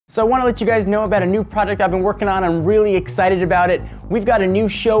So I want to let you guys know about a new project I've been working on. I'm really excited about it. We've got a new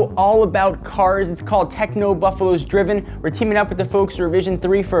show all about cars. It's called TechnoBuffalo's Driven. We're teaming up with the folks at Revision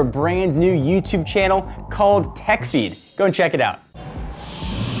 3 for a brand new YouTube channel called TechFeed. Go and check it out.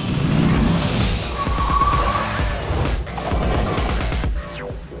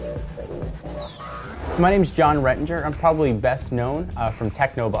 My name is John Rettinger. I'm probably best known from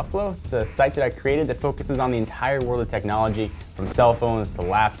TechnoBuffalo. It's a site that I created that focuses on the entire world of technology, from cell phones to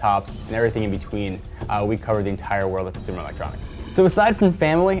laptops and everything in between. We cover the entire world of consumer electronics. So aside from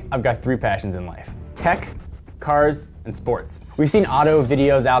family, I've got three passions in life: tech, cars, and sports. We've seen auto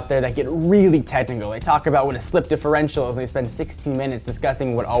videos out there that get really technical. They talk about what a slip differential is and they spend 16 minutes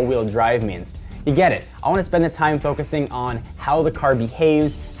discussing what all-wheel drive means. You get it. I want to spend the time focusing on how the car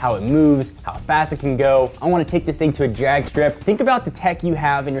behaves, how it moves, how fast it can go. I want to take this thing to a drag strip. Think about the tech you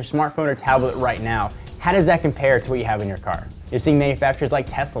have in your smartphone or tablet right now. How does that compare to what you have in your car? You're seeing manufacturers like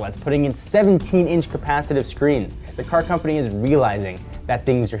Tesla that's putting in 17-inch capacitive screens. The car company is realizing that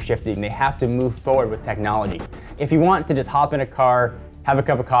things are shifting. They have to move forward with technology. If you want to just hop in a car, have a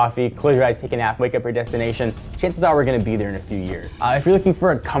cup of coffee, close your eyes, take a nap, wake up at your destination, chances are we're gonna be there in a few years. If you're looking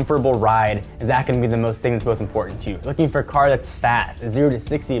for a comfortable ride, is that gonna be the thing that's most important to you? Looking for a car that's fast, is 0 to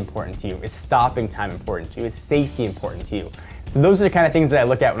 60 important to you? Is stopping time important to you? Is safety important to you? So those are the kind of things that I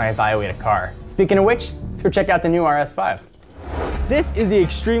look at when I evaluate a car. Speaking of which, let's go check out the new RS5. This is the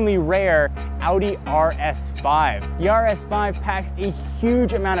extremely rare Audi RS5. The RS5 packs a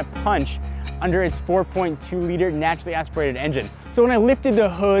huge amount of punch under its 4.2-liter naturally aspirated engine. So when I lifted the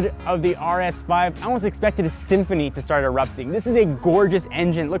hood of the RS5, I almost expected a symphony to start erupting. This is a gorgeous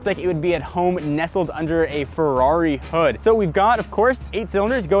engine. It looks like it would be at home nestled under a Ferrari hood. So we've got, of course, 8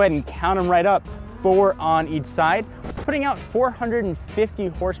 cylinders. Go ahead and count them right up, 4 on each side, putting out 450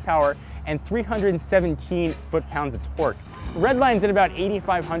 horsepower and 317 foot-pounds of torque. Redline's at about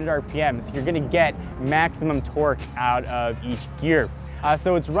 8,500 RPM, so you're gonna get maximum torque out of each gear.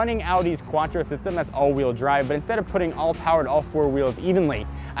 So it's running Audi's Quattro system, that's all-wheel drive, but instead of putting all power to all 4 wheels evenly,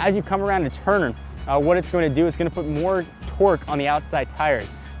 as you come around a turn, what it's going to do is going to put more torque on the outside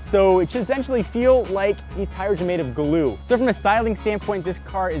tires. So it should essentially feel like these tires are made of glue. So from a styling standpoint, this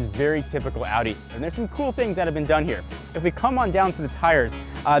car is very typical Audi, and there's some cool things that have been done here. If we come on down to the tires,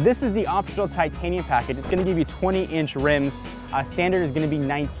 this is the optional titanium package. It's going to give you 20-inch rims. Standard is going to be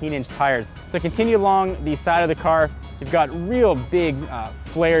 19-inch tires. So continue along the side of the car. You've got real big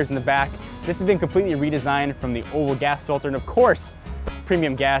flares in the back. This has been completely redesigned from the oval gas filter, and of course,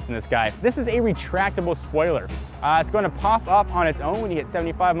 premium gas in this guy. This is a retractable spoiler. It's going to pop up on its own when you hit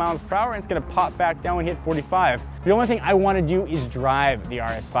 75 miles per hour, and it's going to pop back down when you hit 45. The only thing I want to do is drive the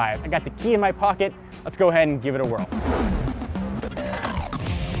RS5. I got the key in my pocket. Let's go ahead and give it a whirl.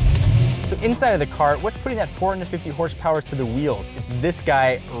 So inside of the car, what's putting that 450 horsepower to the wheels? It's this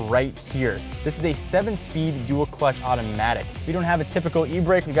guy right here. This is a 7-speed dual clutch automatic. We don't have a typical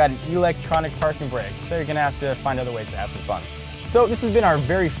e-brake, we've got an electronic parking brake, so you're gonna have to find other ways to have some fun. So this has been our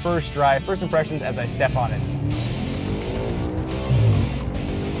very first drive, first impressions as I step on it.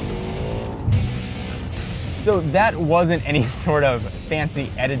 So that wasn't any sort of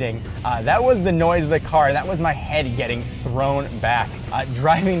fancy editing. That was the noise of the car. That was my head getting thrown back.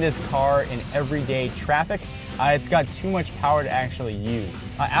 Driving this car in everyday traffic, it's got too much power to actually use.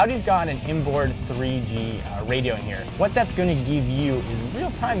 Audi's got an inboard 3G radio in here. What that's gonna give you is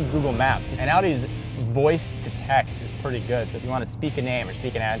real-time Google Maps. And Audi's voice to text is pretty good. So if you wanna speak a name or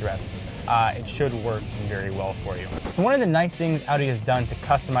speak an address, it should work very well for you. So one of the nice things Audi has done to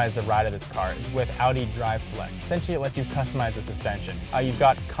customize the ride of this car is with Audi Drive Select. Essentially, it lets you customize the suspension. You've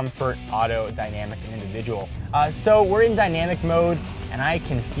got comfort, auto, dynamic, and individual. So we're in dynamic mode, and I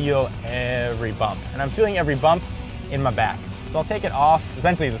can feel every bump. And I'm feeling every bump in my back. So I'll take it off,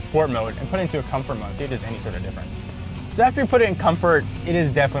 essentially as a sport mode, and put it into a comfort mode, see if there's any sort of difference. So after you put it in comfort, it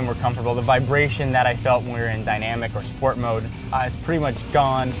is definitely more comfortable. The vibration that I felt when we were in dynamic or sport mode is pretty much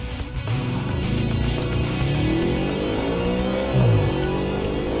gone.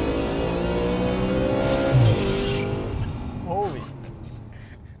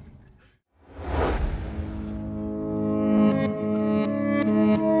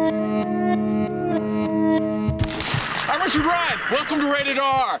 Welcome to Rated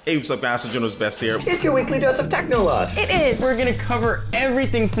R! Hey, what's up, guys? General's Best here. It's your weekly dose of techno-lust. It is. We're gonna cover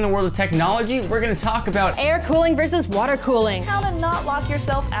everything from the world of technology. We're gonna talk about air cooling versus water cooling. How to not lock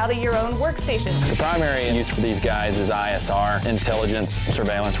yourself out of your own workstation. The primary use for these guys is ISR, intelligence,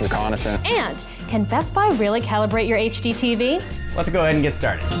 surveillance, reconnaissance. And can Best Buy really calibrate your HD TV? Let's go ahead and get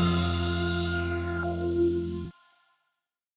started.